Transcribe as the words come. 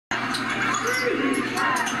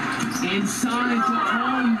Inside to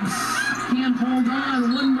Holmes. Can't hold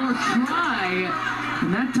on. One more try.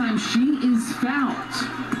 And that time she is fouled.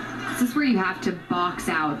 This is where you have to box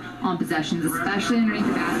out on possessions, especially underneath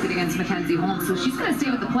the basket against Mackenzie Holmes. So she's going to stay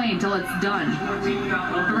with the play until it's done.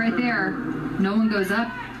 But right there, no one goes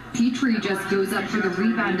up. Petrie just goes up for the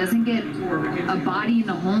rebound, doesn't get a body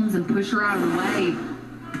into Holmes and push her out of the way.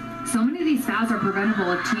 So many of these fouls are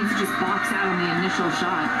preventable if teams just box out on the initial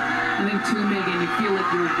shot. I think too, Megan, you feel like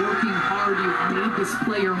you're working hard, you've made this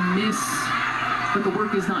player miss, but the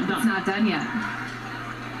work is not done. It's not done yet.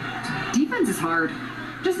 Defense is hard,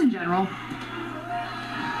 just in general.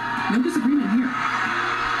 No disagreement here.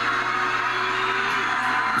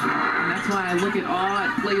 And that's why I look at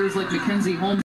players like Mackenzie Holmes.